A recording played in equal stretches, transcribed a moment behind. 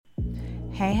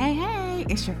Hey,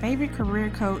 it's your favorite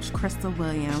career coach, Crystal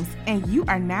Williams, and you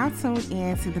are now tuned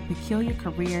in to the Peculiar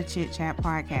Career Chit Chat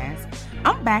podcast.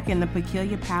 I'm back in the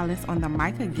Peculiar Palace on the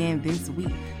mic again this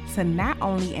week to not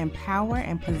only empower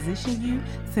and position you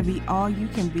to be all you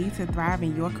can be to thrive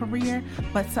in your career,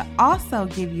 but to also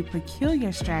give you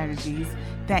peculiar strategies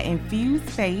that infuse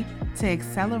faith to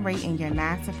accelerate in your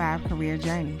 9-to-5 career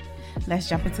journey. Let's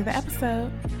jump into the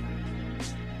episode.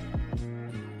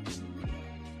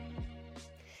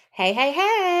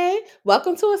 Hey.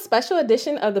 Welcome to a special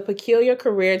edition of the Peculiar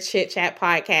Career Chit Chat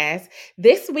podcast.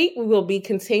 This week, we will be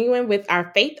continuing with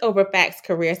our Faith Over Facts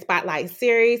Career Spotlight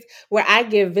series, where I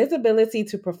give visibility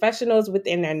to professionals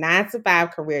within their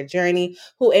 9-to-5 career journey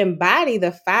who embody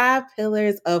the 5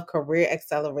 pillars of career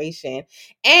acceleration.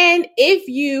 And if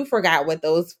you forgot what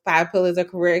those 5 pillars of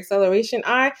career acceleration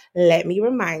are, let me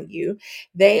remind you.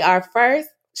 They are first,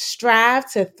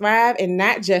 strive to thrive and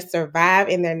not just survive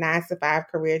in their 9-to-5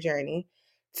 career journey.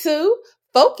 2,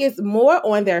 focus more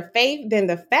on their faith than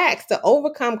the facts to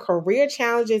overcome career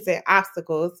challenges and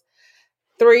obstacles.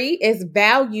 3 is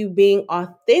value being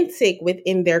authentic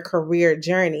within their career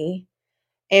journey.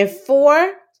 And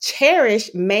 4, cherish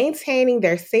maintaining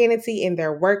their sanity in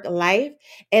their work life.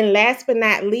 And last but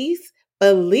not least,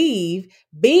 believe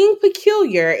being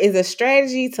peculiar is a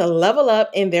strategy to level up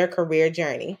in their career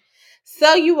journey.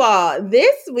 So you all,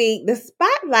 this week, the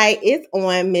spotlight is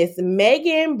on Miss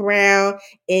Meghan Brown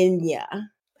Enyia.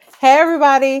 Hey,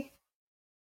 everybody.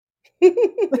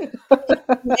 Meghan,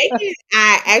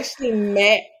 I actually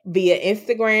met via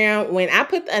Instagram when I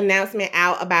put the announcement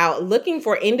out about looking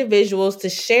for individuals to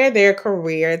share their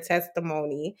career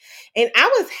testimony. And I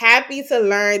was happy to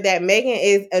learn that Meghan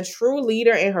is a true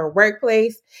leader in her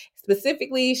workplace.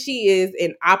 Specifically, she is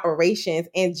in operations.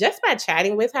 And just by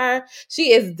chatting with her,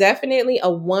 she is definitely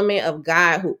a woman of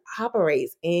God who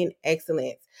operates in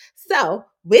excellence. So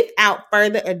without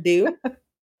further ado,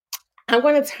 I'm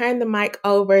going to turn the mic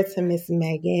over to Miss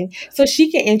Meghan so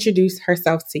she can introduce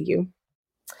herself to you.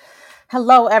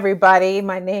 Hello, everybody.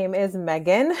 My name is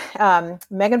Meghan.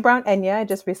 Meghan Brown Enyia. I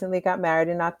just recently got married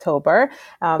in October.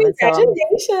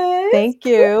 Congratulations. Thank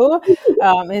you.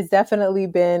 It's definitely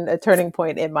been a turning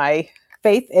point in my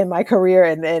faith, in my career,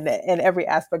 and in every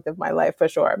aspect of my life, for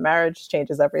sure. Marriage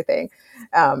changes everything.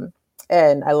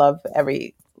 And I love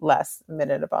every last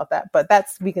minute about that, but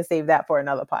we can save that for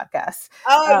another podcast.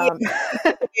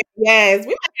 Yes,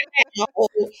 we might have a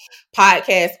whole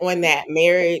podcast on that,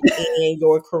 marriage and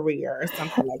your career or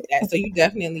something like that. So you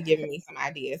definitely giving me some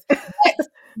ideas,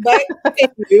 but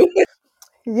thank you.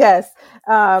 Yes.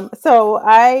 So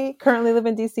I currently live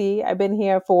in DC. I've been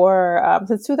here for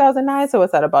since 2009. So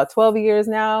it's at about 12 years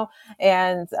now.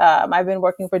 And I've been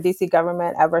working for DC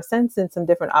government ever since in some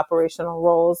different operational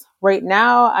roles. Right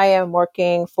now, I am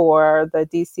working for the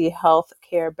DC Health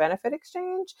Care Benefit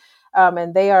Exchange.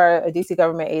 And they are a DC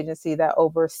government agency that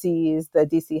oversees the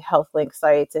DC Health Link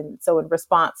sites. And so in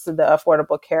response to the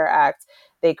Affordable Care Act,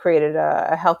 they created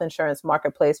a health insurance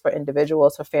marketplace for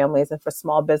individuals, for families, and for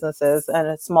small businesses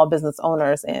and small business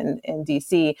owners in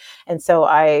DC. And so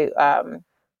I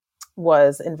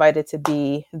was invited to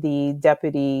be the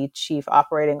deputy chief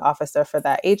operating officer for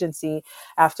that agency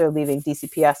after leaving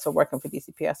DCPS for working for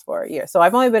DCPS for a year. So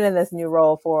I've only been in this new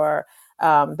role for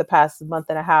the past month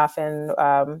and a half.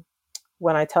 And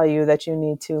when I tell you that you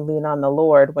need to lean on the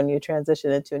Lord when you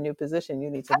transition into a new position, you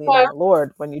need to lean on the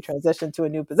Lord when you transition to a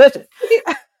new position.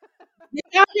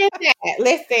 Y'all hear that?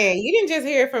 Listen, you didn't just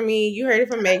hear it from me. You heard it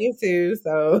from Meghan too.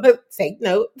 So take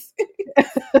notes.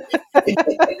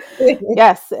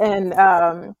 Yes.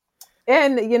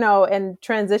 And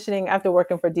transitioning after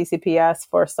working for DCPS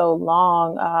for so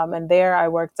long, and there I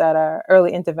worked at an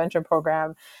early intervention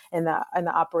program in the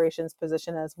operations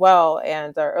position as well,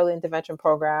 and our early intervention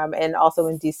program, and also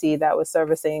in DC that was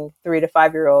servicing 3 to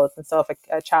 5 year olds. And so if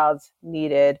a child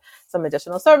needed some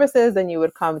additional services, then you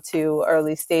would come to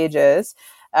early stages.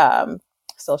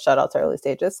 Still shout out to early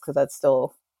stages because that's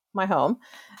still my home.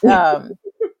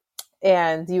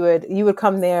 And you would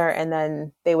come there, and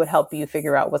then they would help you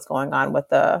figure out what's going on with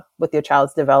your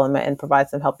child's development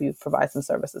and help you provide some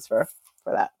services for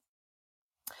that.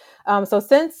 So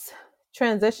since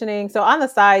transitioning, so on the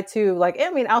side too,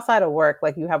 outside of work,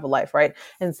 you have a life, right?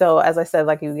 And so, as I said,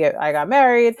 I got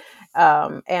married,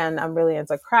 and I'm really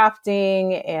into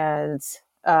crafting, and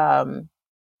I'm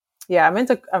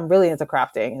really into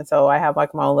crafting. And so I have my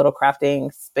own little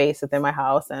crafting space within my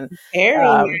house, and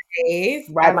nice.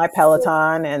 Ride my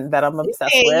Peloton, and that I'm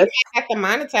obsessed with. You have to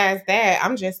monetize that.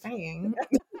 I'm just saying.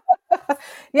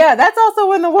 Yeah, that's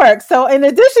also in the works. So, in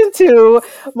addition to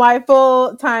my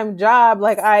full time job,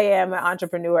 like I am an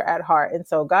entrepreneur at heart. And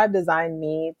so, God designed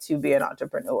me to be an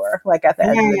entrepreneur, like at the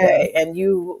end of the Yeah. day. And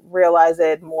you realize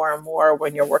it more and more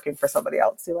when you're working for somebody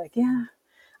else. You're like, yeah,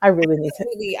 I really need to.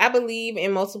 Absolutely. I believe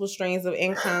in multiple streams of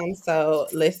income. So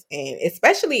listen,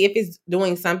 especially if it's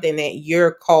doing something that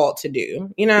you're called to do,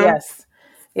 you know? Yes.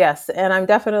 Yes, and I'm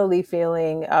definitely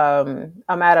feeling I'm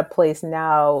at a place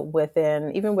now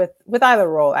within even with either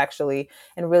role actually,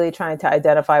 and really trying to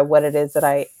identify what it is that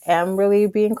I am really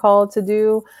being called to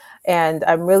do, and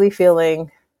I'm really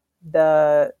feeling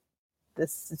the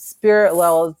this spirit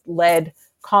led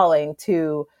calling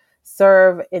to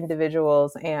serve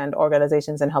individuals and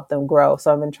organizations and help them grow.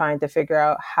 So I've been trying to figure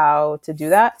out how to do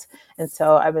that. And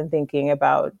so I've been thinking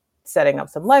about setting up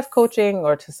some life coaching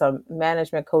or to some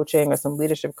management coaching or some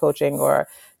leadership coaching or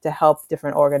to help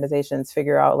different organizations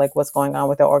figure out like what's going on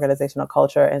with their organizational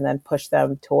culture and then push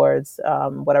them towards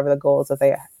whatever the goals that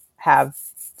they have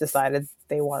decided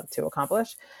they want to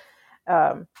accomplish.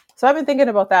 So I've been thinking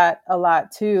about that a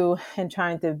lot too, and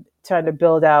trying to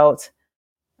build out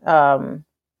um,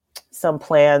 some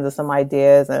plans and some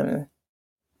ideas and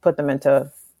put them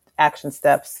into action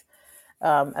steps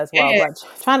as well. Yeah.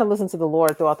 But trying to listen to the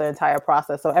Lord throughout the entire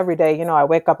process. So every day, I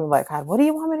wake up and I'm like, God, what do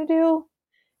you want me to do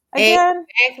again?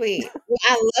 Exactly. Well,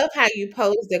 I love how you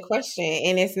pose the question,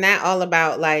 and it's not all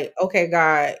about like, okay,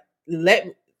 God, let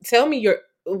tell me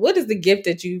what is the gift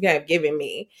that you have given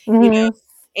me, you know, Mm-hmm.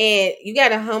 and you got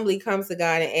to humbly come to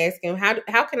God and ask Him,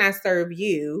 how can I serve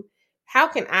you? How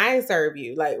can I serve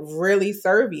you? Like really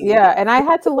serve you? Yeah, and I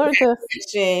had to learn to.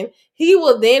 Question, He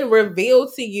will then reveal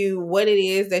to you what it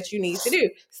is that you need to do,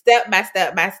 step by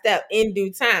step by step, in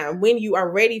due time when you are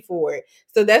ready for it.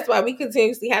 So that's why we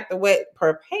continuously have to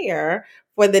prepare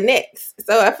for the next.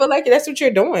 So I feel like that's what you're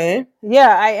doing.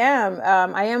 Yeah, I am.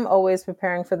 I am always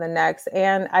preparing for the next.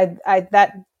 And I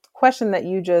that question that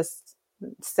you just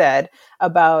said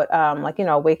about like,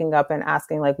 waking up and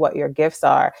asking like what your gifts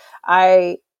are,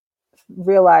 I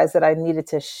realized that I needed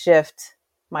to shift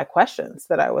my questions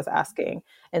that I was asking.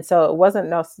 And so it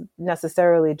wasn't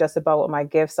necessarily just about what my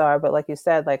gifts are, but like you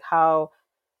said, like how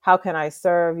can I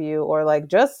serve you? Or like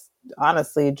just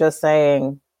honestly, just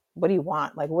saying, what do you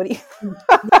want? Like what do you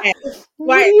Right.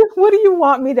 Right. what do you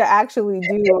want me to actually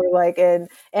do? Or like and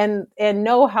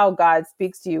know how God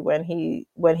speaks to you when he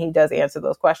does answer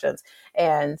those questions.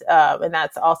 And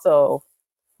that's also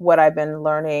what I've been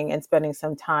learning and spending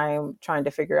some time trying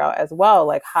to figure out as well.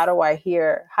 Like, how do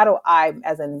I,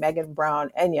 as in Megan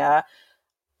Brown, Enyia,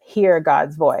 hear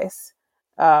God's voice?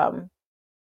 Um,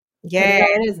 and, Yeah.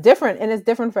 and it's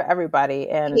different for everybody.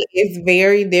 And It's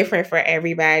very different for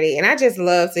everybody. And I just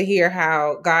love to hear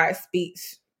how God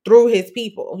speaks through his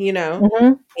people, you know?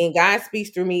 Mhm. And God speaks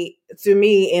through me to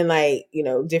me in like,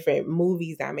 different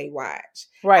movies I may watch.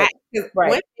 I Right, 'Cause right.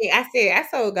 one thing I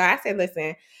told God, I said,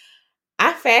 listen,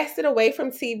 I fasted away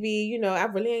from TV, I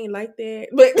really ain't like that.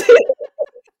 But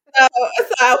so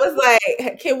I was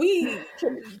like, can we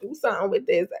do something with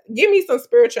this? Give me some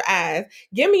spiritual eyes.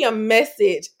 Give me a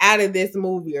message out of this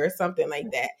movie or something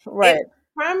like that. And Right. I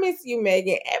promise you,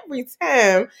 Megan, every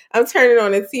time I'm turning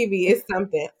on the TV, it's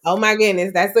something. Oh my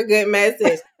goodness, that's a good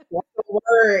message. That's a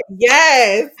word.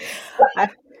 Yes. I,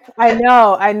 I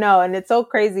know, and it's so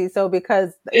crazy. So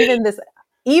because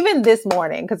even this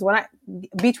morning, because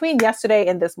between yesterday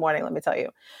and this morning, let me tell you.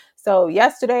 So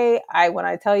yesterday, when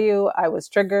I tell you I was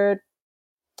triggered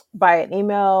by an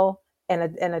email and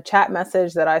a chat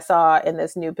message that I saw in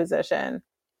this new position.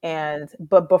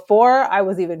 But before I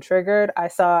was even triggered, I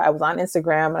was on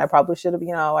Instagram and I probably should have,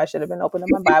 I should have been opening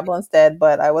my Bible instead,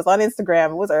 but I was on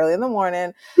Instagram. It was early in the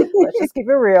morning. Let's just keep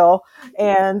it real.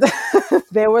 And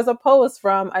there was a post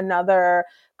from another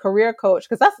career coach,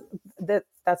 because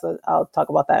I'll talk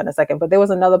about that in a second. But there was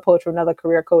another post from another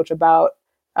career coach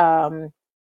um,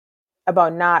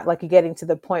 about not like getting to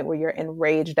the point where you're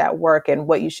enraged at work and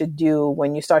what you should do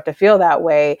when you start to feel that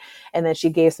way. And then she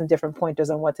gave some different pointers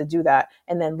on what to do that.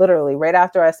 And then literally right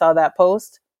after I saw that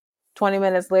post, 20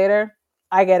 minutes later,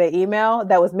 I get an email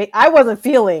that was me. I wasn't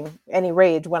feeling any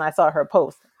rage when I saw her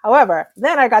post. However,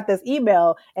 then I got this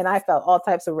email and I felt all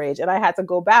types of rage, and I had to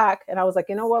go back and I was like,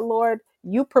 you know what, Lord,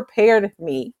 you prepared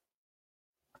me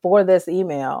for this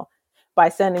email by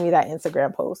sending me that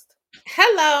Instagram post.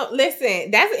 Hello,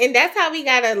 listen. That's how we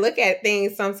gotta look at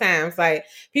things sometimes. Like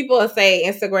people will say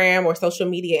Instagram or social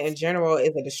media in general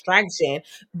is a distraction,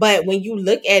 but when you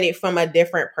look at it from a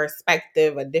different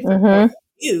perspective, a different point Mm-hmm. of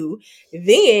view,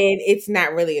 then it's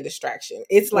not really a distraction.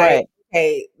 It's like, Right.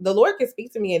 hey, the Lord can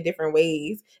speak to me in different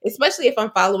ways, especially if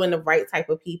I'm following the right type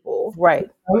of people. Right.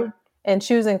 And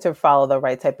choosing to follow the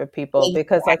right type of people,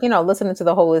 because like, listening to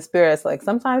the Holy Spirit, it's like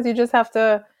sometimes you just have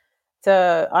to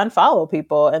unfollow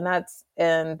people. And that's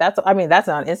I mean, that's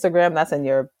on Instagram, that's in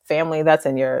your family, that's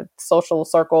in your social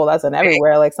circle, that's in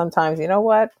everywhere. Like sometimes, you know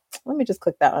what, let me just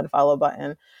click that unfollow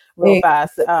button real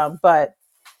fast. But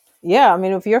yeah, I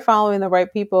mean, if you're following the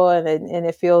right people, and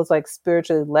it feels like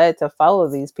spiritually led to follow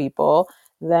these people,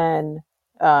 then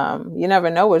you never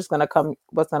know what's gonna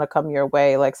come your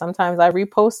way. Like sometimes I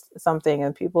repost something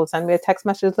and people send me a text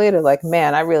message later, like,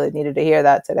 "Man, I really needed to hear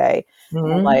that today."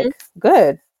 And I'm Mhm. like,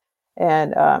 "Good,"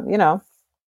 and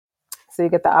so you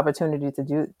get the opportunity to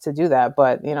do that.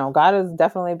 But God has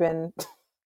definitely been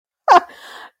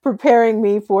preparing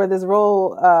me for this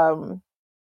role.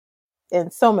 In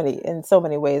so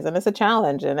many ways, and it's a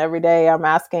challenge, and every day I'm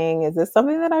asking, is this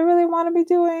something that I really want to be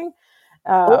doing?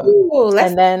 Oh, let's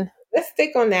And then let's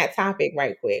stick on that topic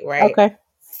right quick, right? okay.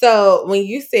 So when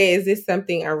you say, is this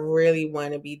something I really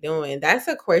want to be doing? That's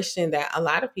a question that a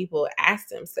lot of people ask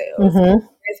themselves. Mm-hmm.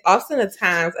 It's often at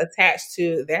times attached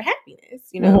to their happiness.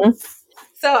 Mm-hmm.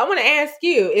 So I want to ask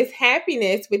you, is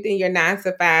happiness within your 9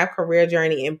 to 5 career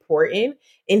journey important?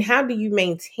 And how do you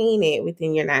maintain it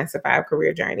within your 9 to 5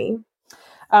 career journey?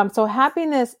 So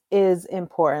happiness is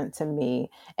important to me,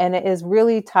 and it is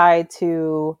really tied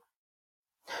to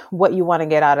what you want to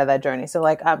get out of that journey. So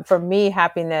like for me,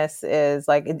 happiness is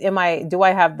like, do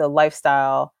I have the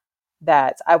lifestyle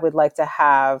that I would like to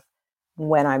have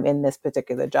when I'm in this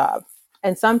particular job?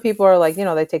 And some people are like,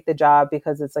 they take the job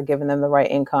because it's like giving them the right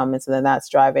income, and so then that's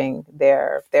driving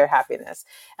their happiness.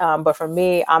 But for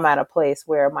me, I'm at a place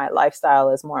where my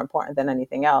lifestyle is more important than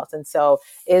anything else. And so,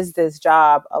 is this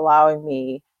job allowing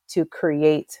me to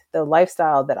create the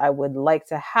lifestyle that I would like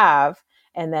to have?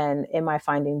 And then, am I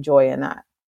finding joy in that?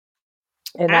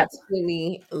 And I that's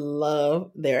absolutely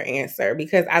love their answer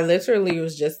because I literally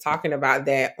was just talking about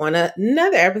that on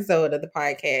another episode of the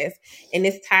podcast, and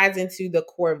this ties into the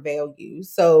core values.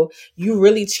 So you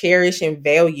really cherish and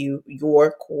value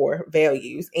your core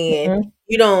values, and mhm,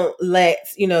 you don't let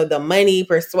the money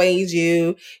persuade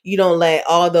you. You don't let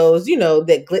all those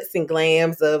the glitz and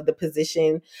glams of the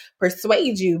position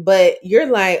persuade you, but you're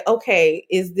like, okay,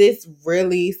 is this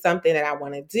really something that I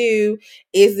want to do?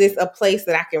 Is this a place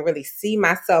that I can really see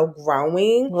myself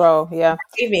growing, grow. Yeah.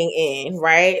 thriving in,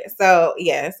 right? So,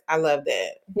 yes, I love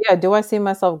that. Yeah. Do I see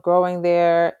myself growing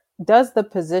there? Does the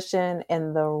position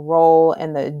and the role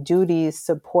and the duties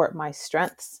support my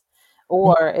strengths?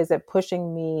 Or is it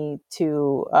pushing me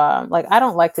to, like, I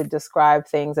don't like to describe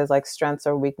things as like strengths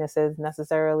or weaknesses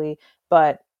necessarily,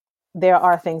 but there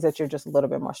are things that you're just a little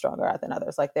bit more stronger at than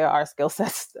others. Like there are skill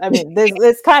sets. I mean,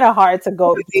 it's kind of hard to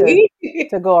go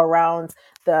to go around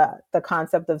the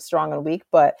concept of strong and weak,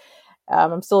 but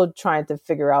I'm still trying to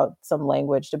figure out some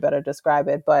language to better describe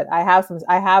it. But I have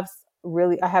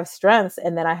strengths,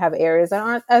 and then I have areas that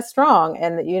aren't as strong.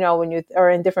 And when you are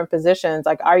in different positions,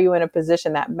 like, are you in a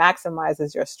position that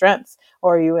maximizes your strengths,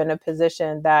 or are you in a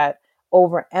position that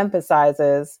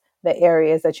overemphasizes the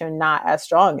areas that you're not as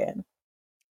strong in?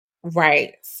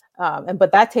 Right.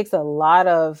 But that takes a lot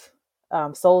of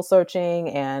soul searching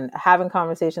and having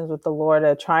conversations with the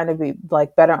Lord, trying to be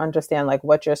like better understand like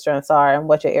what your strengths are and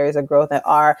what your areas of growth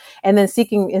are, and then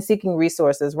seeking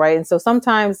resources, right? And so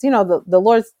sometimes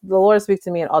the Lord speaks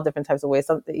to me in all different types of ways.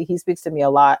 He speaks to me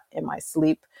a lot in my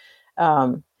sleep,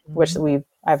 which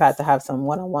I've had to have some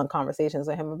one-on-one conversations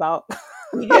with him about.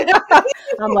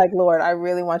 I'm like, Lord, I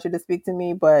really want you to speak to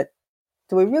me, but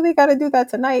do we really got to do that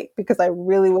tonight? Because I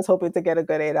really was hoping to get a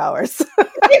good 8 hours.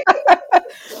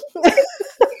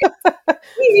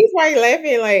 He's probably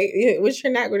laughing like, what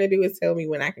you're not going to do is tell me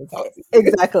when I can talk to you.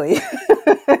 Exactly.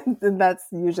 And that's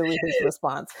usually his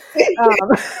response. Um,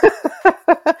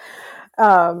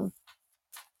 um,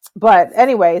 but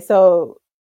anyway, so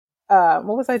what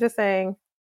was I just saying?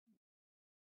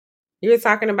 You were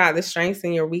talking about the strengths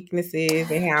and your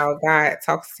weaknesses and how God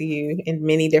talks to you in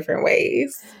many different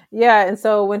ways. Yeah, and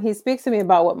so when he speaks to me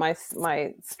about what my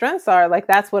strengths are, like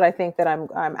that's what I think that I'm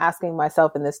asking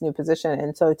myself in this new position.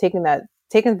 And so taking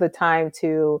the time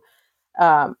to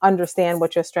understand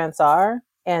what your strengths are.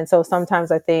 And so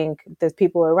sometimes I think there's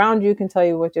people around you can tell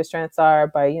you what your strengths are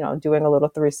by, doing a little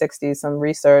 360, some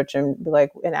research, and be like,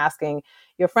 and asking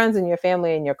your friends and your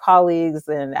family and your colleagues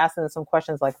and asking them some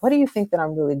questions like, what do you think that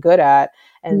I'm really good at?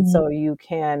 And Mhm. so you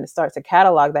can start to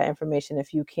catalog that information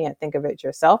if you can't think of it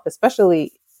yourself,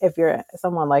 especially if you're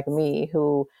someone like me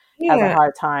who has a Yeah,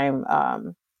 hard time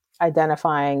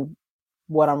identifying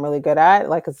what I'm really good at.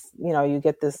 Like, you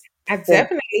get this I thing.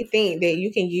 definitely think that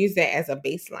you can use that as a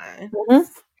baseline. Mhm.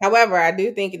 However, I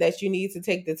do think that you need to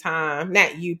take the time,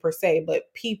 not you per se,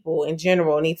 but people in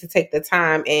general need to take the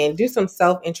time and do some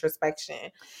self introspection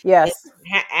and Yes.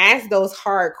 ask those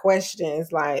hard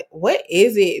questions like, what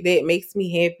is it that makes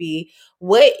me happy?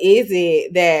 What is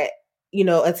it that,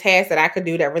 a task that I could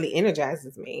do that really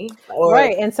energizes me? Or,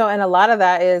 Right. And so, and a lot of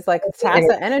that is like the tasks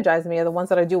that energize me are the ones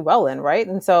that I do well in. Right.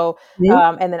 And so,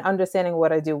 Mhm. and then understanding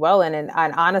what I do well in. And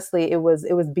honestly, it was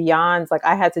beyond, like,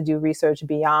 I had to do research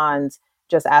beyond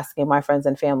just asking my friends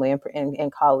and family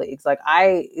and colleagues. Like,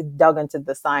 I dug into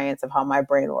the science of how my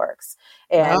brain works.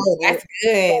 And, Oh, that's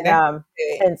good. and, That's um,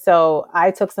 good. and so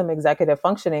I took some executive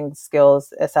functioning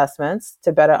skills assessments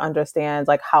to better understand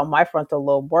like how my frontal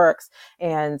lobe works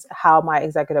and how my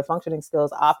executive functioning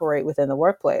skills operate within the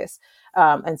workplace.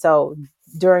 And so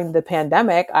during the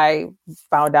pandemic, I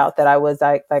found out that I was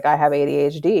like I have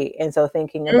ADHD, and so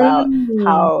thinking about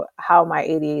Mm. how my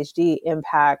ADHD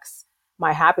impacts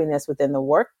my happiness within the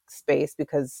workspace,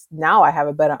 because now I have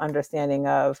a better understanding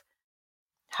of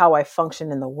how I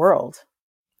function in the world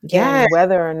Yeah. and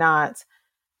whether or not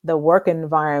the work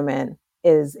environment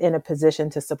is in a position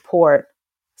to support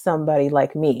somebody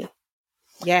like me.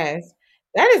 Yes.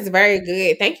 That is very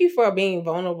good. Thank you for being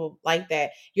vulnerable like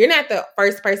that. You're not the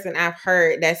first person I've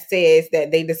heard that says that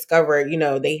they discovered,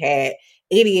 they had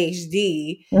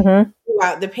ADHD Mm-hmm.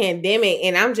 throughout the pandemic.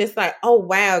 And I'm just like, oh,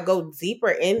 wow, go deeper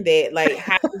in that. Like,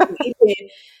 how did you even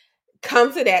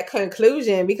come to that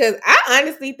conclusion? Because I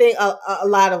honestly think a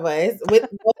lot of us with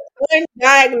one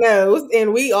diagnosed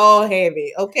and we all have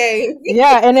it. Okay.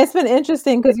 Yeah, and it's been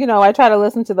interesting because I try to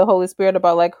listen to the Holy Spirit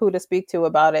about like who to speak to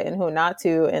about it and who not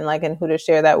to, and like and who to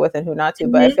share that with and who not to.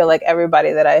 But I Mhm. feel like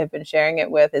everybody that I have been sharing it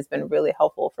with has been really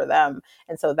helpful for them,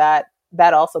 and so that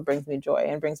also brings me joy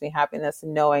and brings me happiness,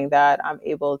 knowing that I'm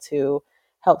able to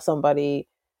help somebody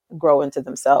grow into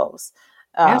themselves.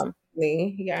 Um,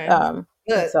 Absolutely. Yes. and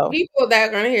Look, so people that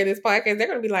are gonna hear this podcast, they're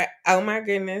gonna be like, "Oh my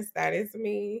goodness, that is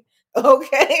me."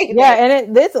 Okay, yeah,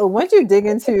 and this once you dig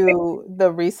into the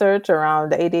research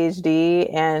around ADHD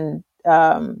and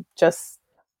just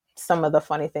some of the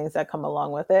funny things that come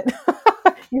along with it.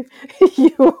 you,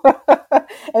 you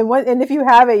and if you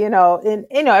have it, and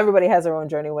everybody has their own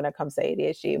journey when it comes to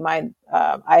ADHD. Mine,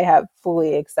 I have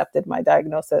fully accepted my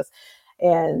diagnosis,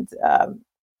 and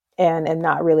and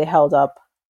not really held up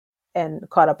and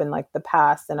caught up in like the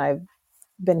past, and I've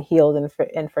been healed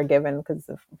and forgiven because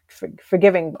of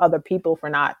forgiving other people for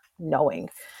not knowing.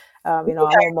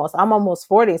 I'm almost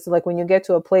 40. So like when you get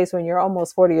to a place when you're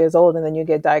almost 40 years old and then you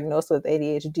get diagnosed with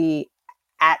ADHD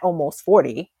at almost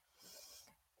 40,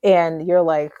 and you're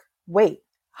like, wait,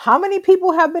 how many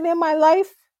people have been in my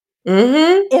life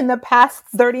mm-hmm. in the past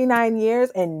 39 years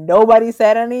and nobody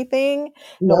said anything?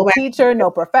 No Nobody. teacher,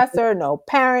 no professor, no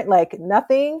parent, like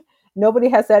nothing. Nobody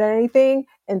has said anything.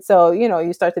 And so,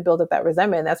 you start to build up that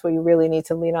resentment. That's where you really need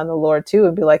to lean on the Lord too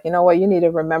and be like, you know what, you need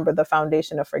to remember the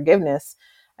foundation of forgiveness,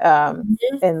 Mhm.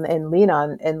 and lean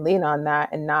on that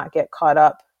and not get caught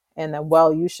up in the,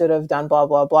 well, you should have done blah,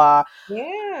 blah, blah.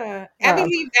 Yeah, I Um,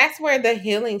 believe that's where the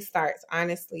healing starts.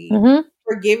 Honestly, mhm.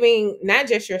 forgiving not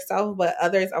just yourself but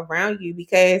others around you.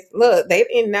 Because look, they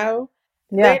didn't know.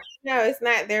 They Yeah. didn't know. It's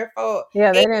not their fault.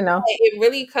 Yeah. They And didn't know. it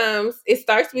really comes. It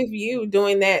starts with you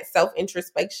doing that self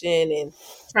introspection and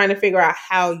trying to figure out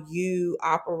how you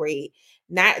operate,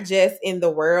 not just in the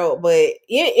world, but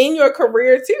in your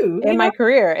career too. In my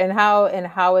career and how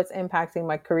it's impacting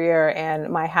my career and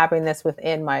my happiness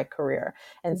within my career.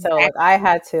 And so like I Exactly.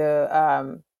 had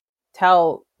to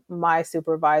tell my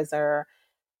supervisor,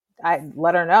 I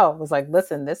let her know, was like,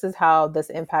 listen, this is how this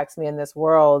impacts me in this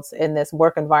world, in this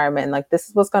work environment, and like this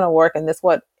is what's going to work and this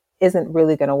what isn't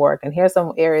really going to work, and here's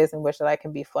some areas in which that I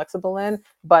can be flexible in,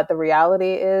 but the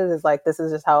reality is like this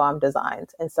is just how I'm designed,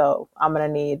 and so I'm going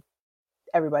to need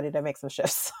everybody to make some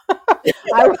shifts.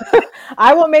 I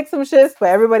I will make some shifts, but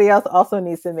everybody else also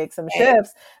needs to make some And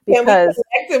shifts, can we because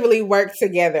collectively work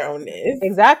together on this?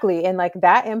 exactly, and like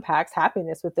that impacts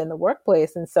happiness within the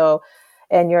workplace, and so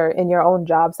and your own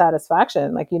job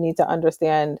satisfaction, like you need to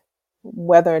understand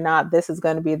whether or not this is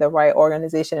going to be the right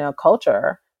organization and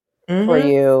culture for Hmm.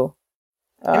 you.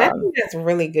 And I Um, think that's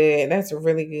really good. That's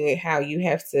really good how you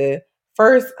have to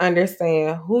first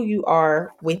understand who you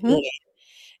are within. mhm.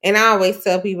 And I always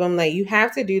tell people, I'm like, you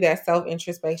have to do that self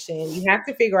introspection. You have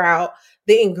to figure out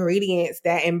the ingredients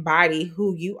that embody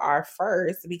who you are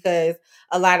first, because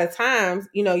a lot of times,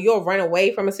 you'll run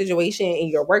away from a situation in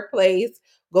your workplace,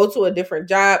 go to a different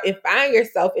job, and find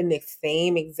yourself in the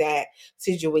same exact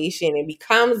situation. It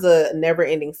becomes a never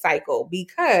ending cycle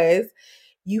because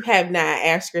you have not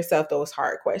asked yourself those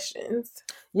hard questions.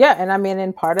 Yeah, and I mean,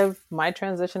 and part of my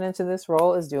transition into this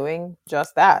role is doing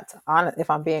just that. If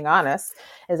I'm being honest,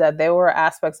 is that there were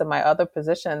aspects of my other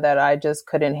position that I just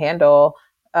couldn't handle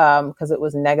because it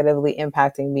was negatively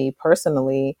impacting me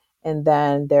personally. And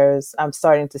then I'm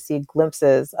starting to see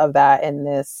glimpses of that in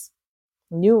this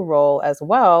new role as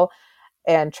well,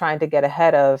 and trying to get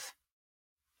ahead of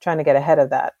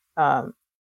that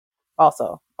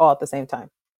also, all at the same time.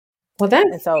 Well,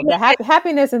 that's And so the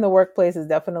happiness in the workplace is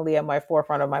definitely at my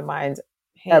forefront of my mind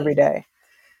every hey, day.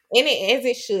 and as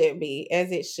it should be,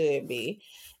 as it should be.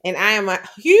 And I am a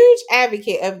huge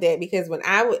advocate of that because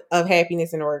of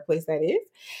happiness in the workplace, that is,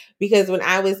 because when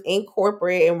I was in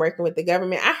corporate and working with the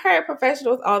government, I heard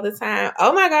professionals all the time,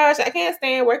 "Oh my gosh, I can't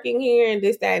stand working here," and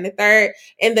this, that, and the third.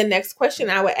 And the next question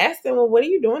I would ask them, "Well, what are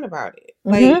you doing about it?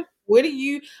 Like, Mm-hmm. what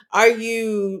are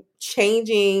you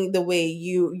changing the way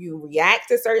you react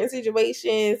to certain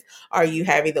situations? Are you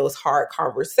having those hard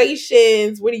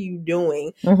conversations? What are you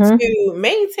doing Mm-hmm. to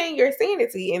maintain your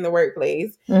sanity in the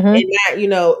workplace and Mm-hmm.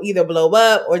 not, either blow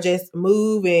up or just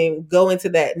move and go into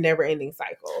that never ending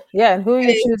cycle?" Yeah, and who are That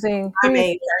you is choosing? my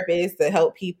main purpose, to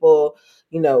help people,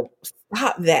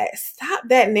 stop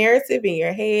that narrative in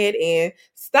your head and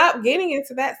stop getting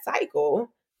into that cycle.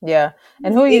 Yeah,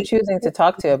 and who are you It, choosing to it's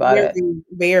talk to about it? very,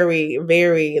 very,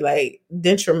 very like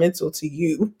detrimental to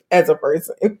you as a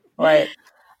person. Right.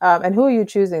 And who are you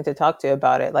choosing to talk to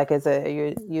about it? Like, is it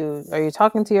you are you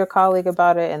talking to your colleague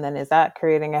about it, and then is that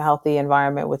creating a healthy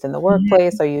environment within the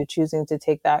workplace? Are you choosing to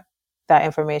take that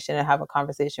information and have a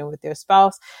conversation with your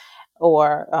spouse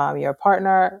or your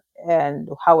partner? And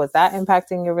how is that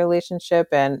impacting your relationship?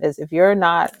 And is if you're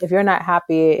not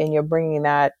happy and you're bringing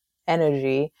that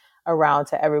energy around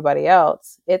to everybody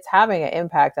else, it's having an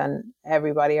impact on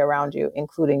everybody around you,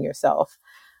 including yourself.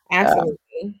 Um,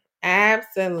 Absolutely.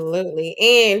 Absolutely.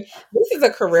 And this is a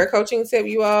career coaching tip,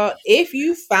 you all. If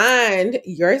you find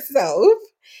yourself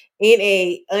in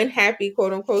a unhappy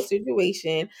quote unquote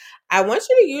situation, I want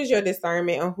you to use your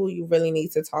discernment on who you really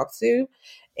need to talk to.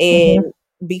 mhm, And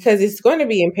because it's going to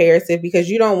be imperative, because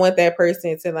you don't want that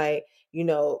person to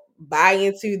buy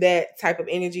into that type of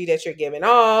energy that you're giving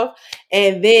off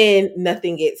and then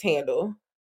nothing gets handled.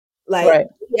 Like, right.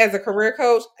 as a career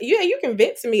coach, yeah, you can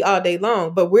vent to me all day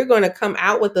long, but we're going to come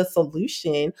out with a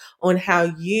solution on how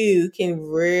you can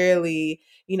really,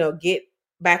 get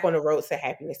back on the road to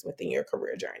happiness within your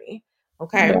career journey.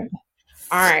 Okay. Right.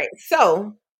 All right.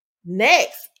 So,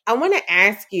 next, I want to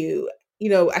ask you,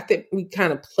 I think we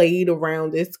kind of played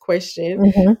around this question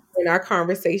Mhm. in our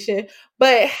conversation,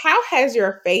 but how has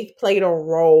your faith played a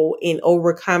role in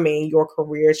overcoming your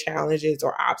career challenges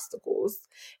or obstacles?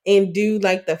 And do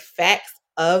like the facts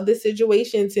of the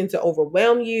situation tend to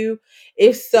overwhelm you?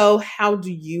 If so, how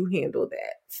do you handle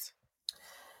that?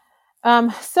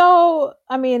 So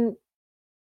I mean,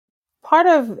 part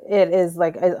of it is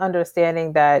like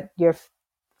understanding that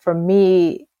for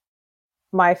me,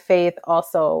 my faith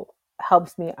also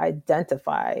helps me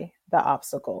identify the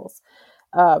obstacles.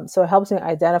 So it helps me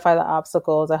identify the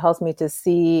obstacles. It helps me to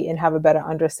see and have a better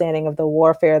understanding of the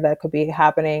warfare that could be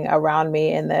happening around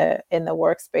me in the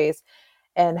workspace,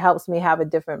 and helps me have a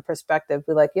different perspective.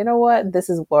 Be like, you know what, this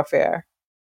is warfare.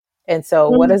 And so,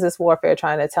 what Mhm. is this warfare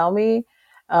trying to tell me?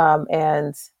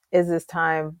 And is this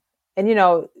time? And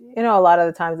a lot of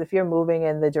the times, if you're moving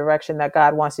in the direction that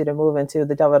God wants you to move into,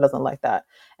 the devil doesn't like that,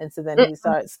 and so then he Mm-mm,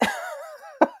 starts.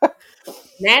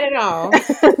 not at all.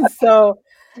 So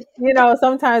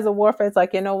sometimes the warfare is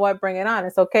like, you know what, bring it on.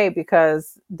 It's okay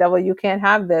because devil, you can't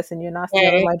have this, and you're not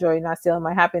stealing Okay. my joy, you're not stealing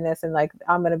my happiness, and like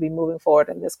I'm going to be moving forward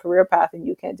in this career path, and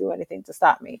you can't do anything to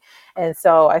stop me. And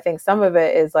so I think some of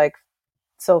it is like,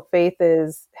 so faith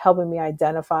is helping me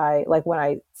identify, like when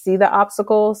I see the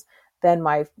obstacles, then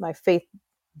my faith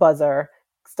buzzer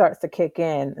starts to kick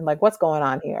in, and like, what's going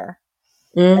on here,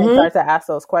 and Mm-hmm. start to ask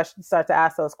those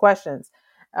questions.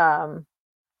 um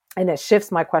and it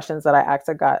shifts my questions that I ask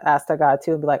to God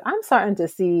too, and be like, I'm starting to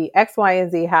see X, Y, and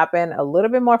Z happen a little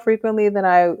bit more frequently than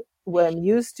I am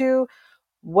used to.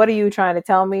 What are you trying to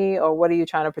tell me, or what are you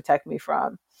trying to protect me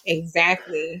from?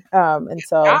 Exactly. And Y'all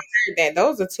so, heard that.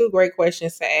 Those are two great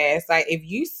questions to ask. Like, if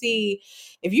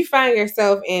you find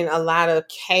yourself in a lot of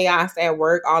chaos at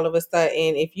work all of a sudden,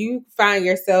 if you find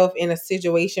yourself in a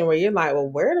situation where you're like, well,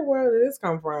 where the world did this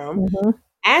come from? mhm,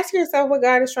 Ask yourself what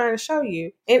God is trying to show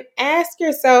you. And ask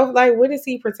yourself, like, what is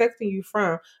he protecting you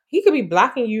from? He could be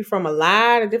blocking you from a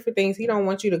lot of different things he don't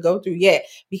want you to go through yet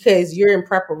because you're in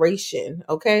preparation,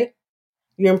 okay?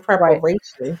 You're in right.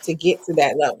 preparation to get to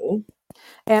that level.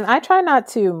 And I try not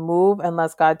to move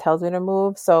unless God tells me to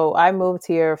move. So I moved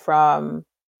here from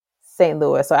St.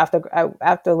 Louis. So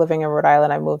after living in Rhode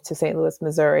Island, I moved to St. Louis,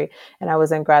 Missouri, and I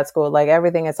was in grad school. Like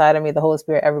everything inside of me, the Holy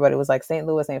Spirit, everybody was like, St.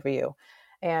 Louis ain't for you,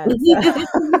 and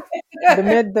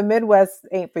the Midwest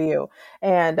ain't for you,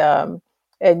 and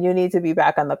you need to be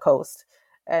back on the coast.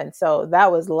 And so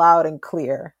that was loud and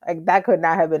clear. Like that could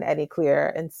not have been any clearer.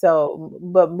 And so,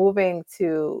 but moving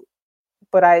to,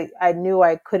 but I knew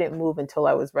I couldn't move until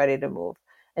I was ready to move,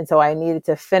 and so I needed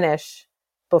to finish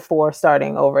before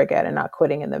starting over again and not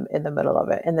quitting in the middle of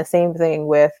it. And the same thing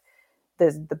with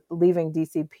the leaving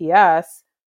DCPS,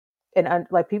 and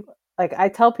like people, like I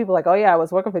tell people like, oh yeah, I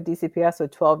was working for DCPS for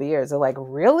 12 years. They're like,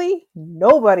 really?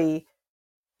 Nobody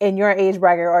in your age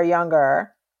bracket or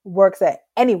younger works at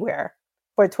anywhere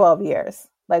for 12 years.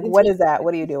 Like, what is that?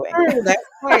 What are you doing? That's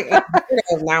like unheard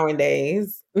of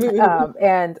nowadays.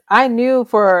 And I knew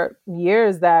for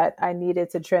years that I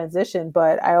needed to transition,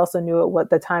 but I also knew what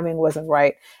the timing wasn't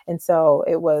right. And so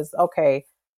it was, okay,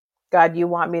 God, you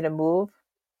want me to move,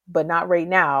 but not right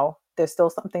now. There's still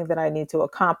something that I need to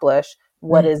accomplish.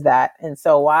 What is that? And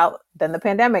so while then the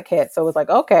pandemic hit, so it was like,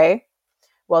 okay,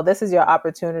 well, this is your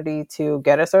opportunity to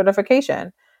get a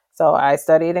certification. So I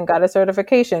studied and got a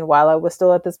certification while I was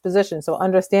still at this position. So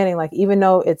understanding, like, even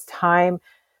though it's time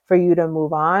for you to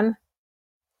move on,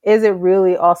 is it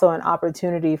really also an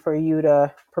opportunity for you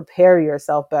to prepare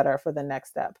yourself better for the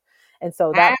next step? And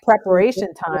so that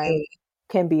preparation time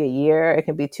can be a year, it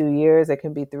can be 2 years, it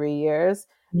can be 3 years.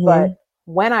 But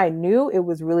when I knew it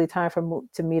was really time for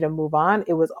me to move on,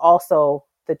 it was also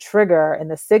the trigger and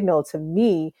the signal to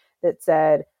me that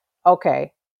said,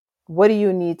 okay, what do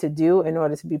you need to do in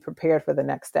order to be prepared for the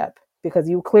next step? Because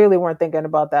you clearly weren't thinking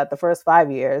about that the first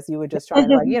 5 years. You were just trying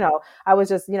to, like, I was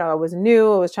just, I was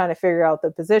new. I was trying to figure out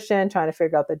the position, trying to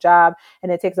figure out the job.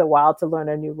 And it takes a while to learn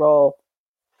a new role.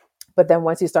 But then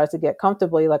once you start to get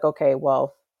comfortable, you're like, okay,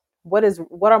 well, what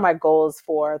are my goals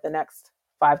for the next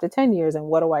 5 to 10 years? And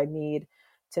what do I need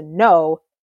to know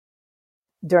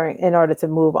in order to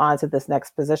move on to this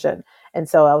next position? And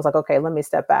so I was like, okay, let me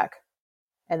step back.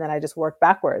 And then I just worked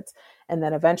backwards. And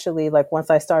then eventually, like once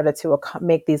I started to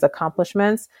make these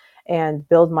accomplishments and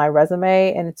build my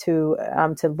resume and to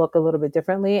look a little bit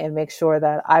differently and make sure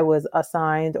that I was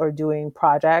assigned or doing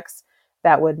projects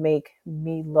that would make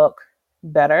me look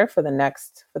better for the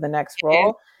next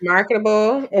role,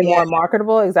 marketable and more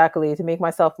marketable. Exactly, to make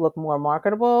myself look more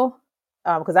marketable.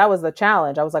 Because that was the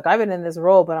challenge. I was like, I've been in this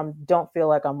role, but I don't feel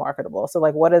like I'm marketable. So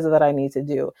like, what is it that I need to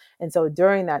do? And so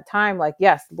during that time, like,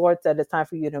 yes, Lord said it's time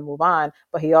for you to move on,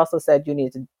 but he also said you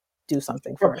need to do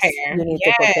something first. You need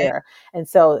to prepare. And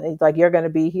so like, you're going to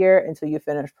be here until you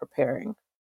finish preparing.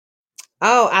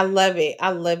 Oh, I love it. I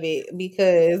love it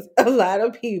because a lot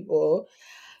of people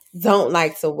don't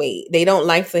like to wait. They don't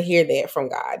like to hear that from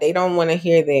God. They don't want to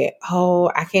hear that,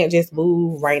 oh, I can't just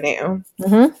move right now.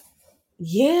 Mm-hmm.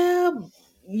 Yeah,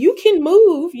 you can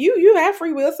move. You have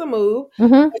free will to move.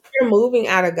 Mm-hmm. But you're moving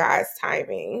out of God's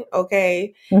timing,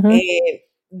 okay? Mm-hmm. And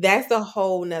that's a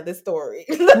whole nother story.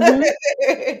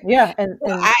 Mm-hmm. Yeah, and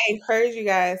I encourage you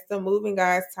guys to move in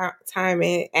God's time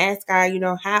and ask God,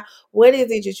 what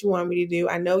is it that you want me to do?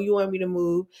 I know you want me to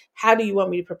move. How do you want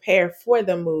me to prepare for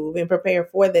the move and prepare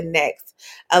for the next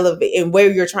elevate and where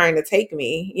you're trying to take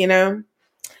me,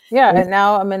 Yeah, and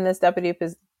now I'm in this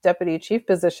deputy chief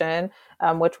position,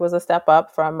 which was a step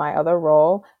up from my other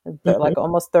role, like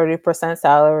almost 30%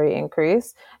 salary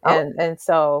increase, and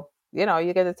so you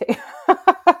get to take.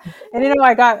 And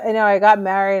I got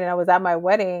married and I was at my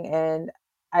wedding and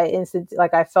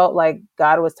I felt like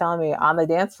God was telling me on the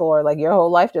dance floor, like, your whole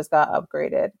life just got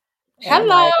upgraded. And I'm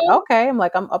like, okay, I'm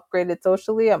upgraded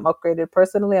socially, I'm upgraded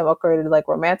personally, I'm upgraded like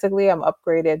romantically, I'm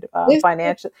upgraded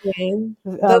financially.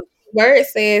 The word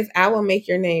says, I will make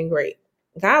your name great.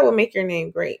 God will make your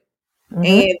name great. Mm-hmm.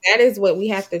 And that is what we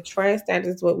have to trust. That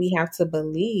is what we have to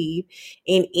believe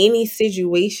in any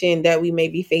situation that we may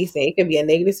be facing. It could be a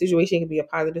negative situation, it could be a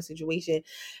positive situation,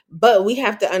 but we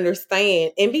have to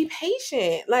understand and be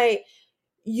patient. Like,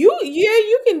 you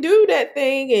can do that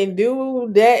thing and do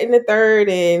that in the third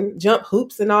and jump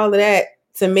hoops and all of that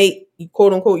to make,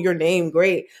 quote unquote, your name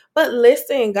great. But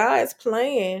listen, God's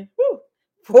plan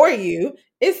for you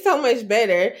is so much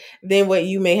better than what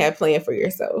you may have planned for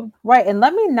yourself. Right. And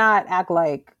let me not act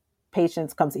like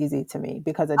patience comes easy to me,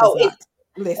 because it does not.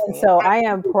 Listen, and so I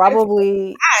am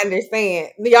probably. I understand.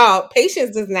 Y'all,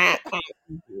 patience does not come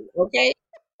easy, okay?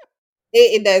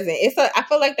 It doesn't. I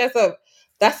feel like that's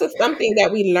something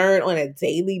that we learn on a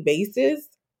daily basis.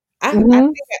 I Mm-hmm.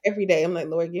 think that every day. I'm like,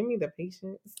 Lord, give me the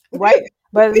patience. Right.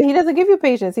 But he doesn't give you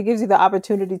patience. He gives you the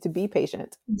opportunity to be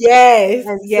patient. Yes,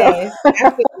 And so, yes,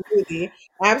 absolutely,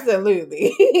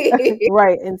 absolutely.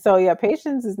 right. And so, yeah,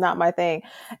 patience is not my thing.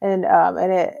 And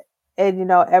you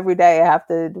know, every day I have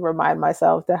to remind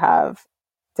myself to have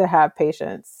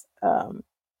patience,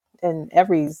 in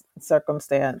every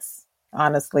circumstance,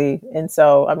 honestly. And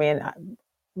so, I mean,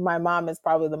 my mom is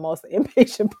probably the most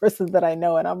impatient person that I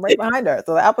know, and I'm right behind her.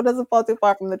 So the apple doesn't fall too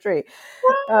far from the tree.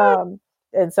 Um,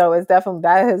 and so it's definitely,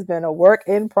 that has been a work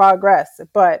in progress.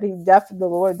 But the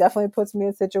Lord definitely puts me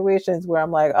in situations where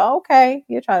I'm like, oh, okay,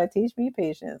 you're trying to teach me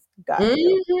patience. Got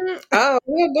you. Oh,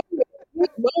 he'll do it.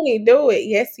 Won't he do it?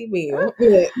 Yes, he will.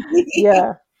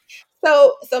 Yeah.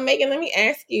 So Megan, let me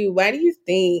ask you, why do you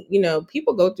think,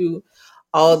 people go through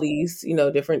all these,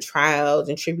 different trials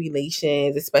and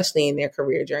tribulations, especially in their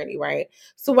career journey, right?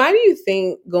 So why do you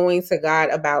think going to God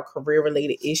about career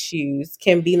related issues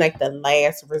can be like the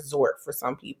last resort for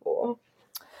some people?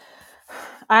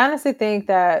 I honestly think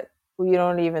that you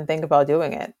don't even think about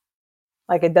doing it.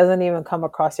 Like it doesn't even come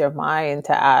across your mind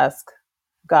to ask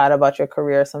God about your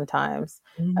career sometimes.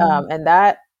 Mhm. And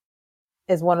that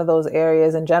is one of those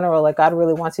areas in general. Like God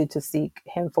really wants you to seek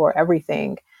Him for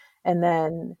everything. And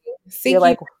then you're Seek ye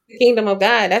like, the kingdom of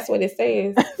God. That's what it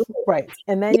says. right.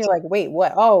 And then you're like, wait,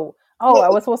 what? Oh, I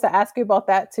was supposed to ask you about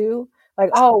that too.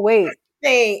 Like, oh, wait,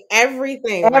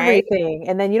 Everything, right? everything.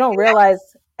 And then you don't realize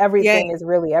Yeah, everything is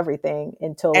really everything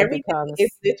until it everything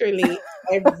is becomes, literally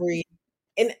every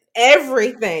and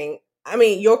everything. I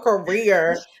mean, your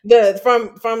career, the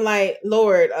from like,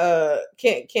 Lord,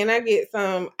 can I get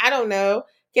some? I don't know.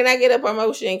 Can I get a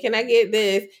promotion? Can I get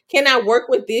this? Can I work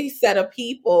with this set of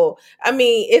people? I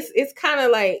mean, it's kind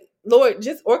of like, Lord,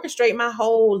 just orchestrate my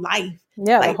whole life,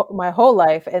 yeah, like my whole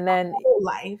life. And then, whole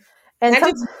life, and not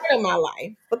some, just part of my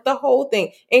life, but the whole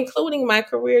thing, including my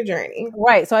career journey.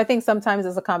 right. So I think sometimes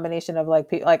it's a combination of like,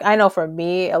 like I know for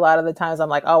me, a lot of the times I'm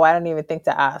like, oh, I didn't even think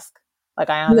to ask. Like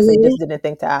I honestly Mhm. just didn't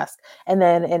think to ask. And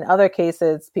then in other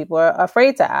cases, people are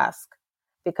afraid to ask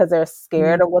because they're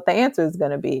scared of what the answer is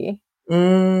going to be.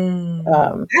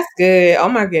 Um, That's good. Oh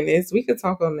my goodness, we could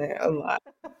talk on that a lot.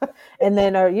 and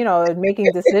then are, you know,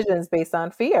 making decisions based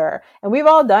on fear. And we've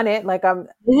all done it. Like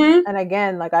Hmm. and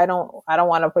again, like I don't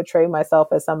want to portray myself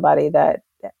as somebody that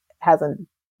hasn't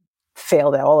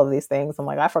failed at all of these things. I'm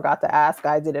like, I forgot to ask.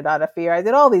 I did it out of fear. I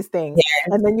did all these things.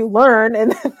 And then you learn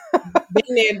and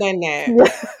Been there, done that.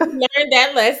 You learned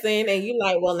that lesson, and you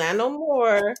like, well, not no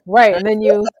more. right. And then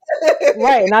you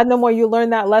right. Not no more you learn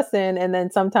that lesson and then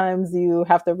sometimes you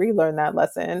have to relearn that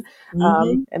lesson.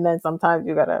 Hmm. And then sometimes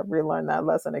you gotta relearn that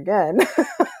lesson again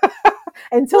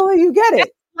until you get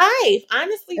it. Life,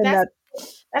 honestly, And that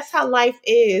that's how life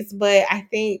is. But I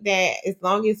think that as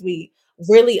long as we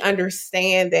really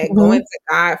understand that going mhm, to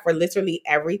God for literally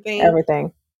everything,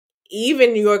 everything.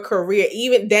 even your career,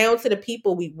 even down to the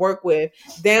people we work with,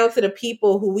 down to the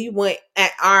people who we want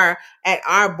at our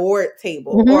board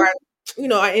table, or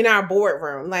Hmm. in our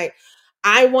boardroom. Like,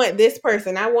 I want this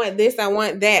person, I want this, I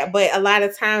want that. But a lot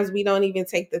of times we don't even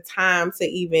take the time to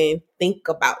even think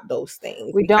about those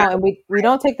things. We We kind don't, and of we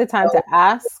don't take the time to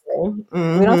ask.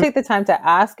 We don't mm-hmm. take the time to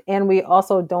ask, and we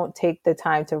also don't take the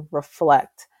time to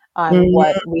reflect on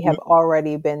what we Mm-hmm. have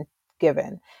already been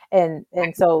given. And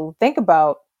so think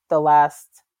about the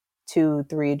last 2,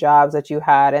 3 jobs that you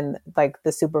had, and like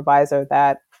the supervisor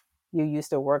that you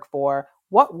used to work for.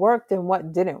 What worked and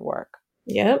what didn't work?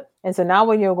 Yep. And so now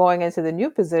when you're going into the new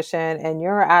position and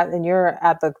you're at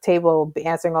the table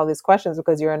answering all these questions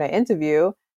because you're in an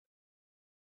interview,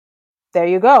 there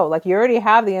you go. Like you already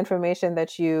have the information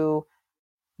that you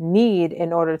need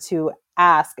in order to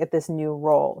ask at this new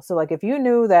role. So like if you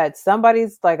knew that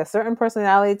somebody's like a certain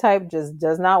personality type just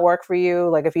does not work for you,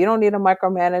 like if you don't need a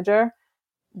micromanager,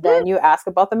 then you ask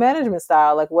about the management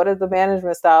style. Like what is the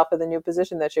management style for the new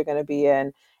position that you're going to be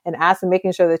in, and asking,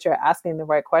 making sure that you're asking the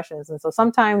right questions. And so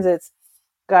sometimes it's,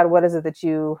 God, what is it that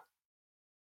you,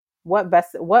 what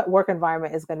work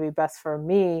environment is going to be best for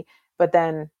me? But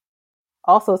then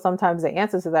also sometimes the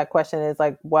answer to that question is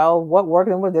like, well, what worked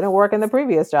and what didn't work in the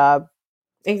previous job.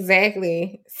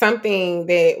 Exactly. Something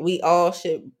that we all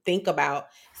should think about,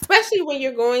 especially when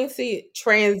you're going to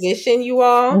transition, you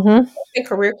all. Mm-hmm. A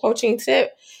career coaching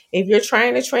tip. If you're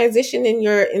trying to transition in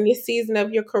this season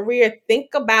of your career,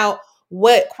 think about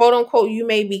what quote unquote you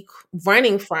may be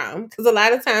running from. Because a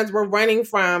lot of times we're running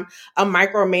from a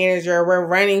micromanager, we're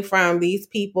running from these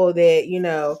people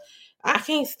that, I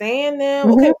can't stand them.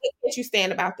 Okay, Mm-hmm. what can't you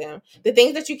stand about them? The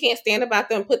things that you can't stand about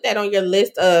them, put that on your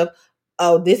list of,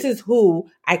 oh, this is who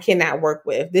I cannot work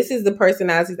with. This is the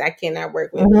personalities I cannot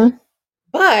work with. Mm-hmm.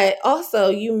 But also,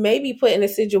 you may be put in a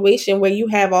situation where you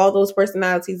have all those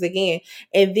personalities again,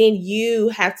 and then you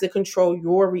have to control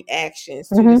your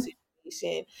reactions to the Mm-hmm.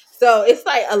 situation. So it's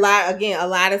like a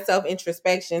lot of self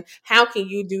introspection. How can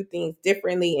you do things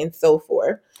differently and so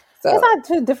forth? It's So, not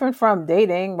too different from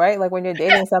dating, right? Like when you're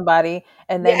dating somebody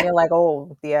and then yeah, you're like,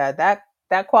 oh yeah,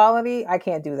 that quality, I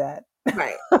can't do that.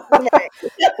 right, right.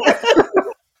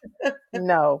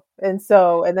 No. And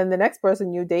then the next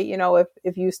person you date,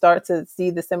 if you start to see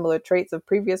the similar traits of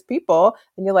previous people,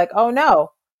 and you're like, oh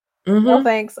no, no Mm-hmm.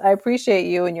 thanks. I appreciate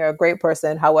you and you're a great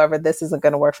person. However, this isn't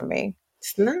going to work for me.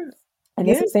 It's not. And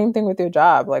it's Yeah. the same thing with your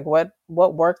job. Like what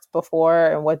worked before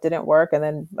and what didn't work, and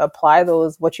then apply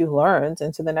those what you learned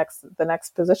into the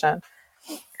next position.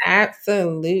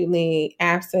 Absolutely.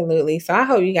 Absolutely. So I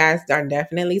hope you guys are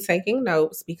definitely taking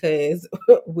notes because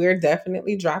we're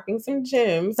definitely dropping some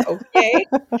gems. Okay.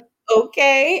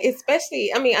 Okay.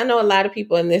 Especially, I mean, I know a lot of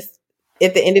people in this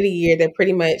at the end of the year, they're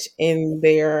pretty much in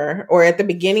their, or at the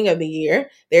beginning of the year,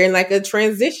 they're in like a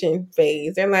transition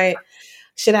phase. They're like,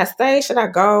 should I stay? Should I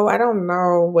go? I don't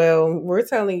know. Well, we're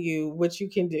telling you what you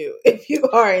can do if you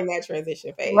are in that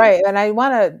transition phase. Right. And I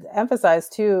want to emphasize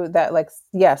too that, like,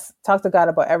 yes, talk to God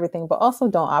about everything, but also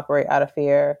don't operate out of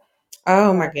fear.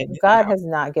 Oh my goodness. God No, has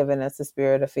not given us the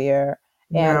spirit of fear,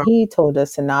 and no. He told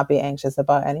us to not be anxious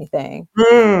about anything.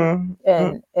 Mm,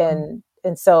 mm,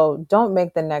 And so don't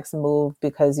make the next move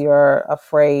because you're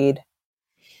afraid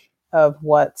of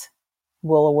what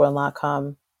will or will not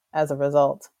come as a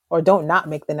result. Or don't not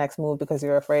make the next move because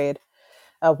you're afraid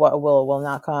of what will or will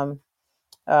not come.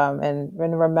 And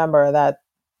remember that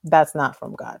that's not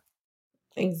from God.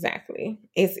 exactly.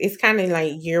 It's kind of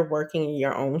like you're working in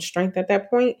your own strength at that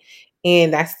point,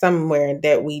 and that's somewhere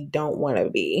that we don't want to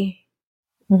be.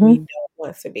 We Mm-hmm. don't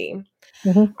want to be.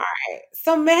 Mm-hmm. All right.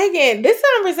 So Megan, this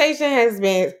conversation has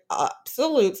been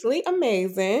absolutely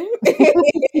amazing.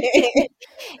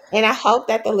 And I hope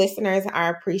that the listeners are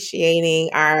appreciating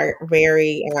our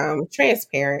very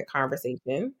transparent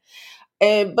conversation.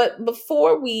 But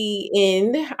before we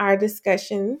end our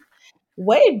discussion,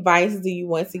 what advice do you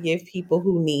want to give people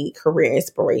who need career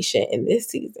inspiration in this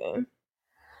season?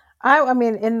 I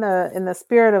mean, in the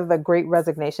spirit of the Great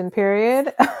Resignation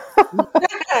period,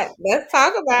 Let's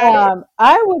talk about it.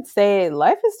 I would say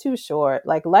life is too short.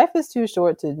 Like life is too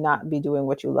short to not be doing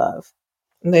what you love.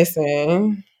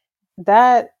 Listen.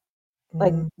 That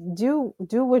like Mm, do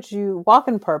what you walk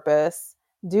in purpose,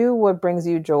 do what brings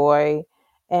you joy.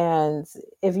 And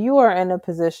if you are in a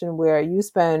position where you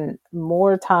spend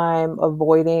more time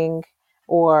avoiding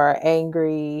or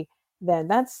angry, then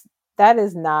that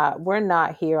is not we're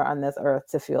not here on this earth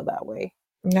to feel that way.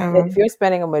 no, If you're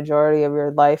spending a majority of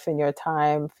your life and your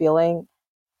time feeling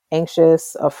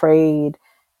anxious, afraid,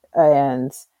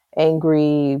 and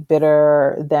angry,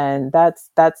 bitter, then that's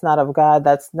not of God.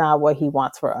 That's not what He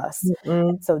wants for us.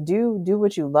 mm-mm. So do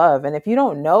what you love. And if you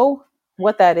don't know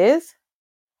what that is,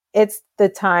 it's the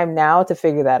time now to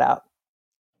figure that out.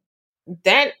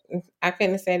 That I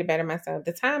couldn't have said it better myself.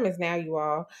 The time is now, you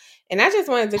all. And I just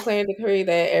want to declare and decree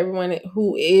that everyone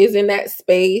who is in that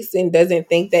space and doesn't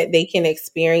think that they can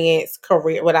experience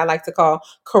career, what I like to call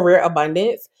career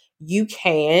abundance, you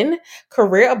can.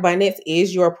 Career abundance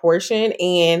is your portion.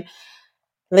 And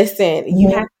listen, you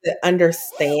Mm-hmm. have to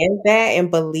understand that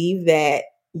and believe that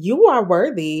you are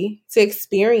worthy to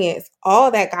experience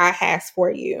all that God has for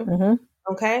you. Mm-hmm.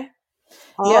 Okay?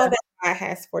 Yeah. All that God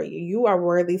has for you. You are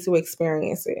worthy to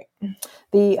experience it.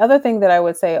 The other thing that I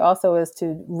would say also is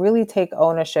to really take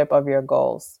ownership of your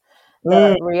goals.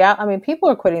 Mm, I mean, people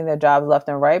are quitting their jobs left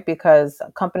and right because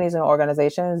companies and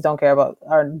organizations don't care about,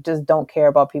 or just don't care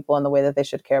about people in the way that they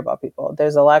should care about people.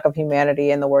 There's a lack of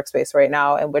humanity in the workspace right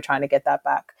now, and we're trying to get that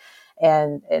back.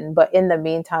 But in the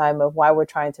meantime of why we're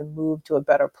trying to move to a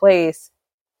better place,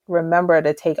 remember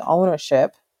to take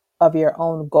ownership of your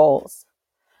own goals.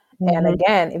 And mhm,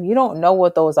 again, if you don't know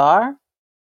what those are,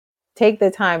 take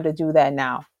the time to do that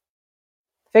now.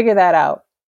 Figure that out.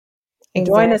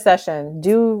 Join exactly. the session.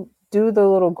 Do the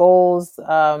little goals.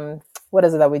 What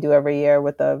is it that we do every year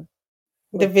with the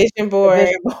The with vision the board.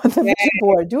 vision board? The Yeah. vision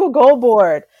board. Do a goal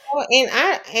board. Well,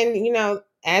 and you know,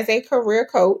 as a career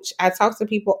coach, I talk to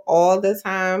people all the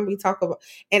time. We talk about,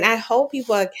 and I hold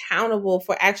people accountable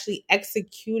for actually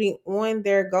executing on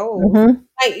their goals. Mm-hmm.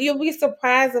 Like you'll be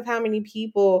surprised of how many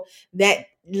people that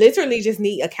literally just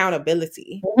need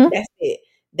accountability. Mm-hmm. That's it.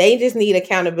 They just need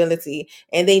accountability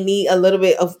and they need a little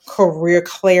bit of career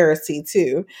clarity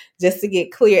too, just to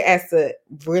get clear as to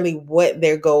really what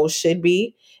their goals should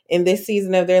be in this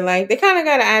season of their life. They kind of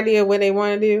got an idea of what they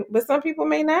want to do, but some people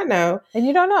may not know. And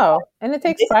you don't know, and it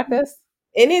takes This, practice.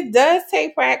 And it does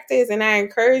take practice, and I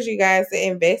encourage you guys to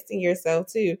invest in yourself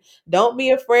too. Don't be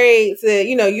afraid to,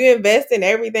 you invest in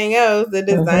everything else, the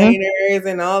Mm-hmm. designers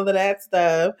and all of that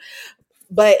stuff,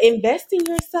 but invest in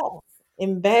yourself.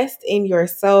 Invest in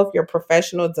yourself, your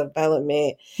professional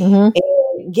development, Mm-hmm.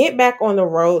 and get back on the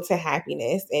road to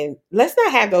happiness. And let's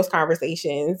not have those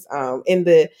conversations in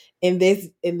the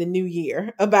new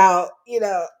year about,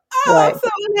 oh, I'm Right. so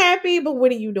unhappy, but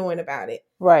what are you doing about it?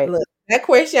 Right. Look, that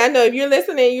question, I know if you're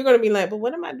listening, you're gonna be like, but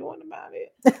what am I doing about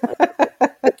it?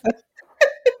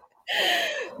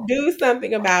 Do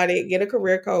something about it. Get a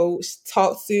career coach.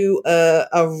 Talk to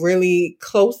a really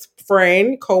close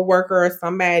friend, coworker, or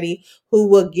somebody who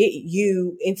will get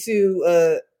you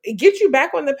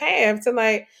back on the path to,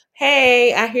 like,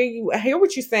 hey, I hear you. I hear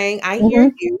what you're saying. I hear Mm-hmm.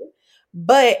 you.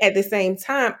 But at the same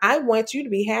time, I want you to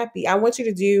be happy. I want you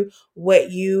to do what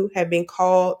you have been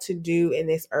called to do in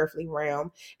this earthly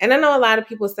realm. And I know a lot of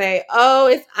people say,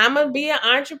 "Oh, I'm gonna be an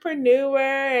entrepreneur,"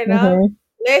 and Mm-hmm.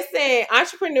 listen,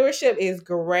 entrepreneurship is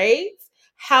great.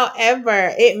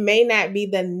 However, it may not be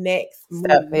the next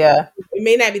Step. move. Yeah. It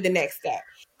may not be the next step.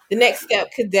 The next step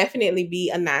could definitely be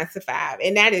a 9 to 5,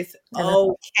 and that is And that's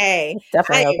okay. I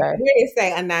definitely am okay. here to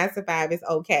say a 9 to 5 is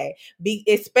okay.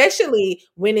 Especially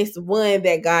when it's one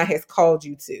that God has called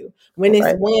you to. When it's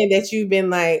Right. one that you've been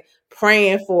like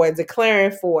praying for,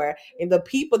 declaring for, and the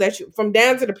people from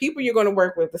down to the people you're going to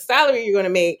work with, the salary you're going to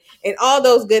make, and all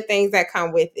those good things that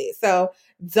come with it. So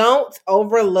don't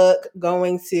overlook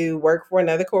going to work for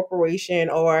another corporation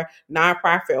or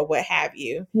nonprofit or what have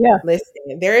you. Yeah.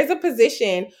 Listen, there is a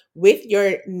position with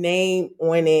your name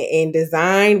on it and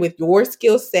designed with your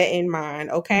skill set in mind.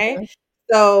 Okay. Mhm.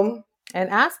 So, And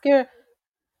ask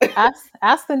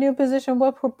the new position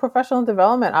what professional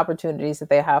development opportunities that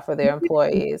they have for their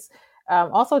employees.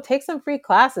 Also, take some free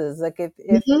classes. Like if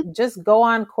mhm. just go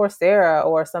on Coursera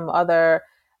or some other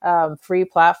free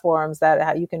platforms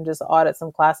that you can just audit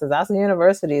some classes. Ask the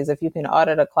universities if you can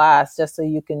audit a class, just so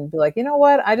you can be like, you know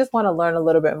what, I just want to learn a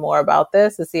little bit more about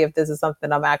this to see if this is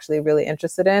something I'm actually really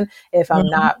interested in. If I'm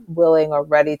not willing or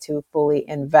ready to fully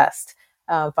invest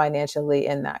financially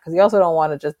in that, because you also don't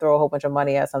want to just throw a whole bunch of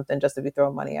money at something just to be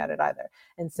throwing money at it either.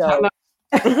 And so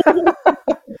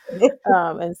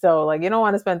and so, like, you don't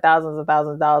want to spend thousands and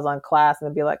thousands of dollars on class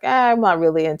and be like, I'm not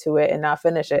really into it, and not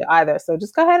finish it either. So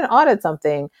just go ahead and audit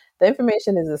something. The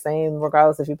information is the same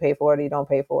regardless if you pay for it or you don't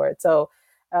pay for it. So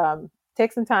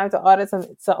take some time to audit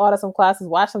some classes,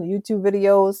 watch some YouTube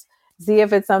videos, see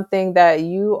if it's something that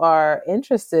you are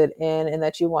interested in and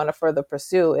that you want to further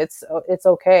pursue. It's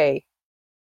okay.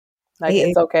 Like, It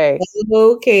it's okay. is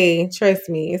okay. Trust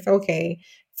me, it's okay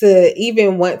to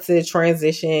even want to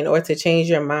transition or to change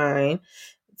your mind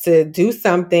to do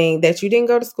something that you didn't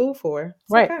go to school for.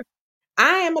 It's Right. okay.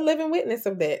 I am a living witness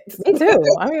of that. Me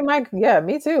too. I mean,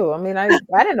 me too. I mean, I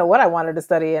didn't know what I wanted to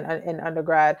study in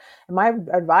undergrad. And my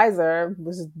advisor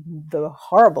was the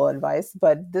horrible advice,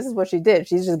 but this is what she did.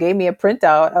 She just gave me a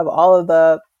printout of all of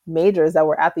the majors that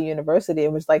were at the university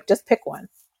and was like, just pick one.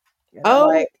 And I'm Oh,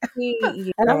 like,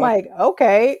 yeah.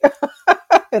 okay.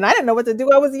 And I didn't know what to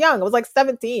do. I was young. I was like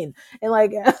 17. And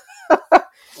like,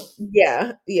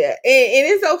 Yeah, yeah. And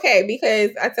it's okay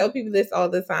because I tell people this all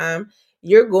the time.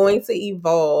 You're going to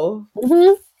evolve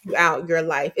mhm. throughout your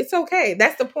life. It's okay.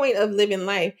 That's the point of living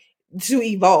life, to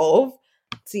evolve,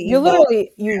 to you evolve,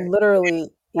 literally, you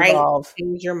literally right? evolve.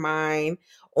 Change your mind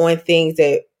on things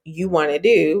that you want to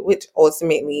do, which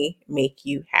ultimately make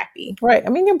you happy. Right. I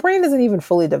mean, your brain isn't even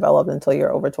fully developed until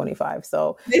you're over 25.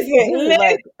 So Listen,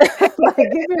 like, like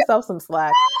give yourself some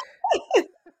slack.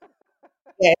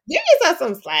 yeah, give yourself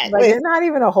some slack. Like, Listen. you're not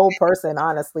even a whole person,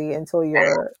 honestly, until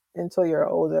you're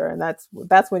older. And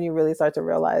that's when you really start to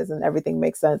realize and everything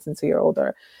makes sense until you're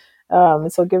older.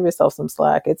 So give yourself some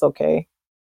slack. It's okay.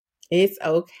 It's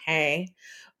okay.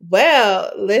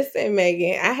 Well, listen,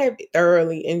 Megan, I have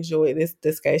thoroughly enjoyed this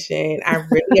discussion. I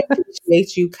really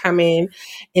appreciate you coming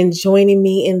and joining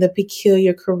me in the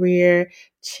Peculiar Career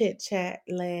Chit Chat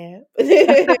Lab.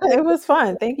 It was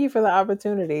fun. Thank you for the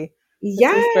opportunity. This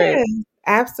was great. Yes,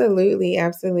 absolutely,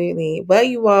 absolutely. Well,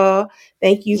 you all,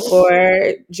 thank you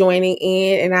for joining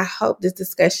in, and I hope this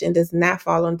discussion does not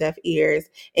fall on deaf ears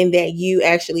and that you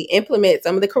actually implement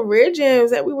some of the career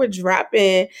gems that we were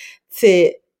dropping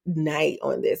tonight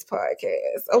on this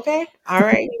podcast. Okay. All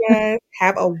right, you guys.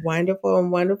 Have a wonderful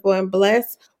and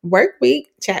blessed work week.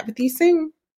 Chat with you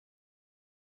soon.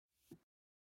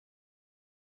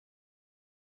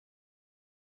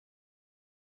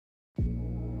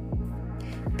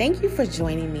 Thank you for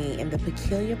joining me in the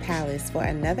Peculiar Palace for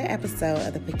another episode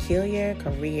of the Peculiar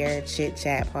Career Chit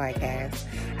Chat podcast.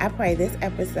 I pray this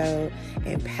episode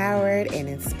empowered and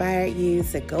inspired you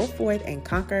to go forth and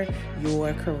conquer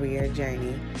your career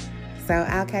journey. So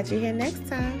I'll catch you here next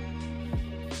time.